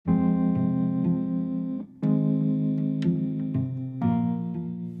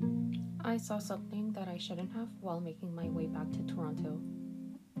saw something that I shouldn't have while making my way back to Toronto.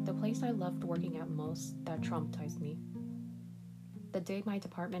 The place I loved working at most that traumatized me. The day my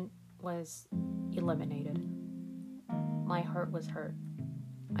department was eliminated, my heart was hurt.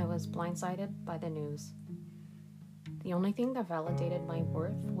 I was blindsided by the news. The only thing that validated my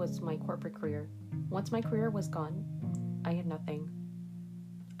worth was my corporate career. Once my career was gone, I had nothing.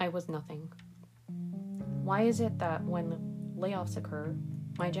 I was nothing. Why is it that when layoffs occur,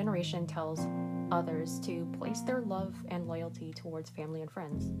 my generation tells others to place their love and loyalty towards family and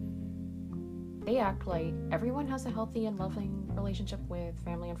friends? They act like everyone has a healthy and loving relationship with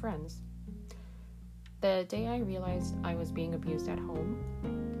family and friends. The day I realized I was being abused at home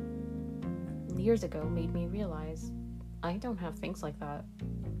years ago made me realize I don't have things like that.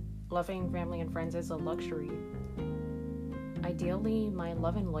 Loving family and friends is a luxury. Ideally, my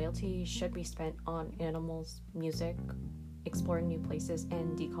love and loyalty should be spent on animals, music, exploring new places,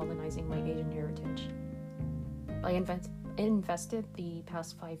 and decolonizing my Asian heritage. I invested the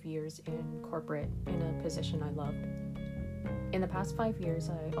past 5 years in corporate in a position I loved. In the past 5 years,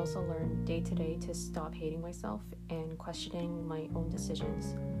 I also learned day to day to stop hating myself and questioning my own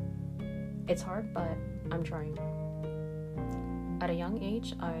decisions. It's hard, but I'm trying. At a young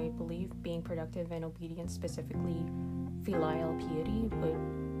age, I believed being productive and obedient, specifically filial piety,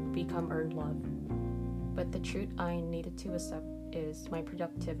 would become earned love. But the truth I needed to accept is my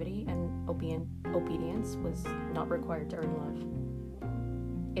productivity and obedience was not required to earn love.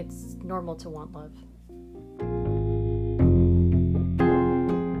 It's normal to want love.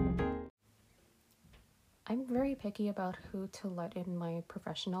 I'm very picky about who to let in my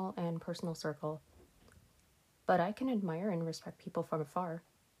professional and personal circle, but I can admire and respect people from afar.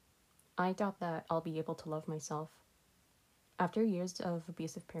 I doubt that I'll be able to love myself. After years of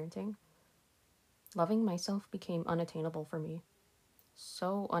abusive parenting, loving myself became unattainable for me.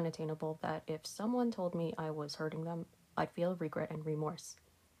 So unattainable that if someone told me I was hurting them, I'd feel regret and remorse,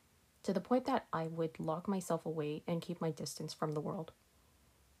 to the point that I would lock myself away and keep my distance from the world.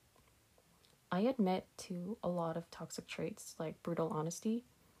 I admit to a lot of toxic traits like brutal honesty,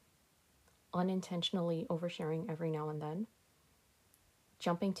 unintentionally oversharing every now and then,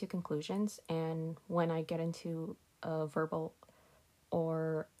 jumping to conclusions, and when I get into a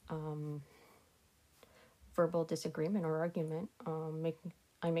or verbal disagreement or argument,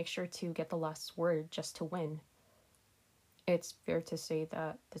 I make sure to get the last word just to win. It's fair to say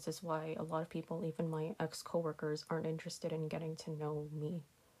that this is why a lot of people, even my ex-coworkers, aren't interested in getting to know me.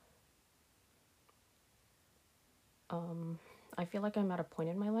 I feel like I'm at a point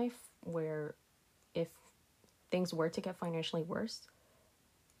in my life where if things were to get financially worse,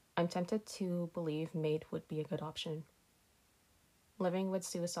 I'm tempted to believe maid would be a good option. Living with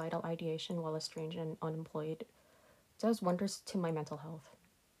suicidal ideation while estranged and unemployed does wonders to my mental health.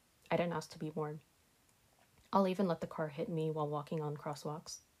 I didn't ask to be born. I'll even let the car hit me while walking on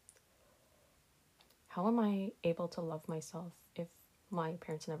crosswalks. How am I able to love myself if my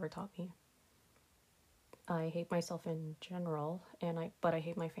parents never taught me? I hate myself in general, but I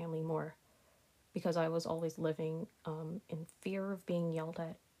hate my family more because I was always living in fear of being yelled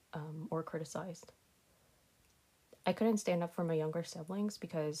at or criticized. I couldn't stand up for my younger siblings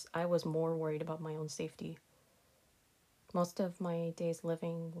because I was more worried about my own safety. Most of my days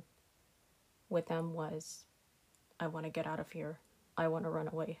living with them was, I want to get out of here. I want to run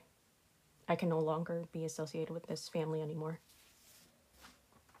away. I can no longer be associated with this family anymore.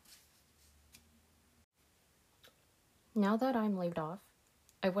 Now that I'm laid off,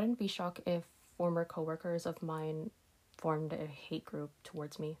 I wouldn't be shocked if former coworkers of mine formed a hate group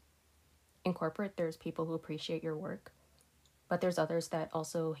towards me. In corporate, there's people who appreciate your work, but there's others that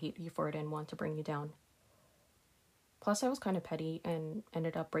also hate you for it and want to bring you down. Plus, I was kind of petty and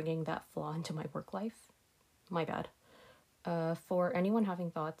ended up bringing that flaw into my work life. My bad. For anyone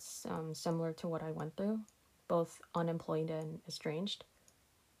having thoughts similar to what I went through, both unemployed and estranged,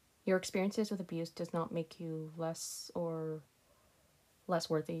 your experiences with abuse does not make you less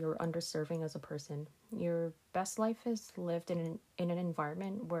worthy or underserving as a person. Your best life is lived in an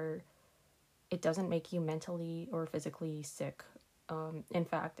environment where it doesn't make you mentally or physically sick. In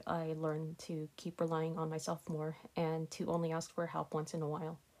fact, I learned to keep relying on myself more and to only ask for help once in a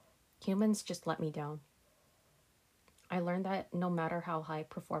while. Humans just let me down. I learned that no matter how high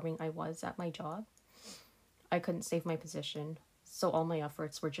performing I was at my job, I couldn't save my position, so all my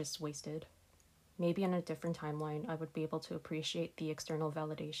efforts were just wasted. Maybe in a different timeline, I would be able to appreciate the external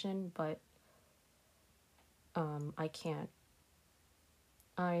validation, but I can't.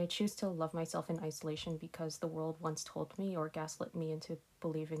 I choose to love myself in isolation because the world once told me or gaslit me into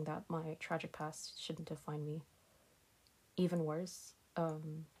believing that my tragic past shouldn't define me. Even worse,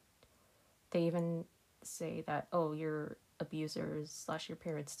 They even say that, oh, your abusers slash your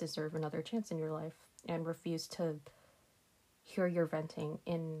parents deserve another chance in your life, and refuse to hear your venting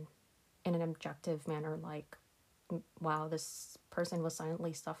in an objective manner, like, wow, this person was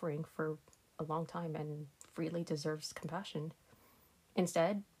silently suffering for a long time and freely deserves compassion.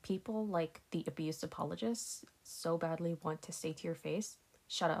 Instead, people like the abuse apologists so badly want to say to your face,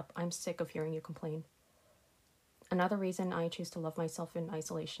 shut up, I'm sick of hearing you complain. Another reason I choose to love myself in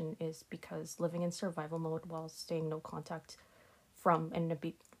isolation is because living in survival mode while staying no contact from an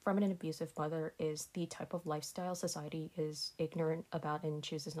abusive mother is the type of lifestyle society is ignorant about and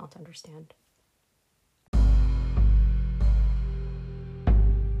chooses not to understand.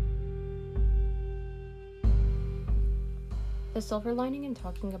 The silver lining in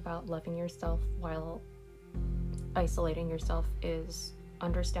talking about loving yourself while isolating yourself is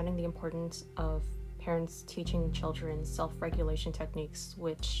understanding the importance of parents teaching children self-regulation techniques,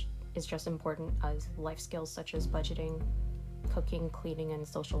 which is just important as life skills such as budgeting, cooking, cleaning, and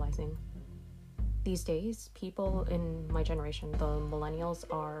socializing. These days, people in my generation, the millennials,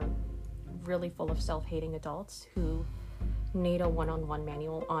 are really full of self-hating adults who need a one-on-one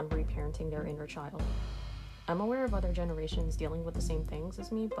manual on reparenting their inner child. I'm aware of other generations dealing with the same things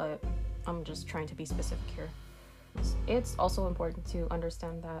as me, but I'm just trying to be specific here. It's also important to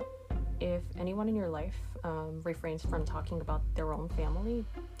understand that if anyone in your life refrains from talking about their own family,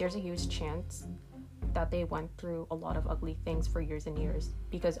 there's a huge chance that they went through a lot of ugly things for years and years,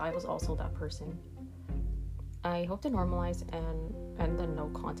 because I was also that person. I hope to normalize and end the no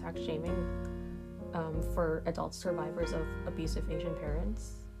contact shaming for adult survivors of abusive Asian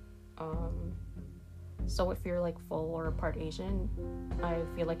parents. So if you're like full or part Asian, I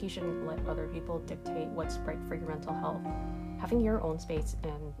feel like you shouldn't let other people dictate what's right for your mental health. Having your own space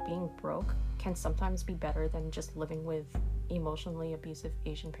and being broke can sometimes be better than just living with emotionally abusive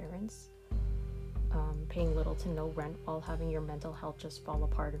Asian parents, paying little to no rent while having your mental health just fall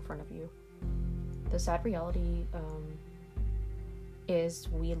apart in front of you. The sad reality is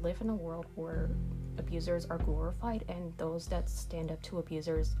we live in a world where abusers are glorified and those that stand up to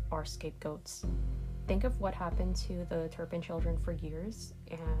abusers are scapegoats. Think of what happened to the Turpin children for years,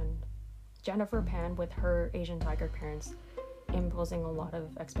 and Jennifer Pan with her Asian tiger parents imposing a lot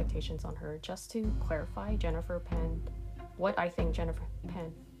of expectations on her. Just to clarify, what I think Jennifer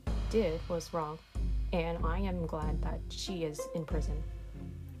Pan did was wrong, and I am glad that she is in prison.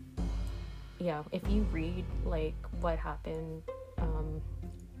 Yeah, if you read like what happened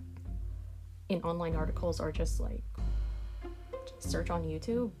in online articles or just like search on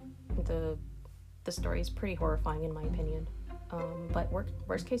YouTube, the story is pretty horrifying in my opinion. But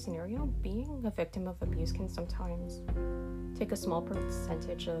worst case scenario, being a victim of abuse can sometimes take a small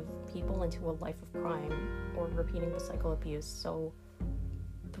percentage of people into a life of crime or repeating the cycle of abuse. So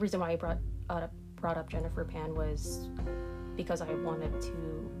the reason why I brought up Jennifer Pan was because I wanted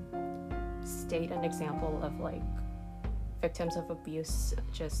to state an example of like victims of abuse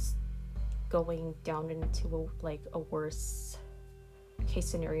just going down into a worse case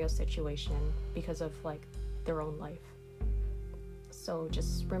scenario situation because of like their own life. So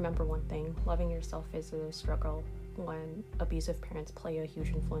just remember one thing: loving yourself is a struggle when abusive parents play a huge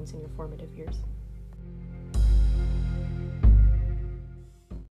influence in your formative years.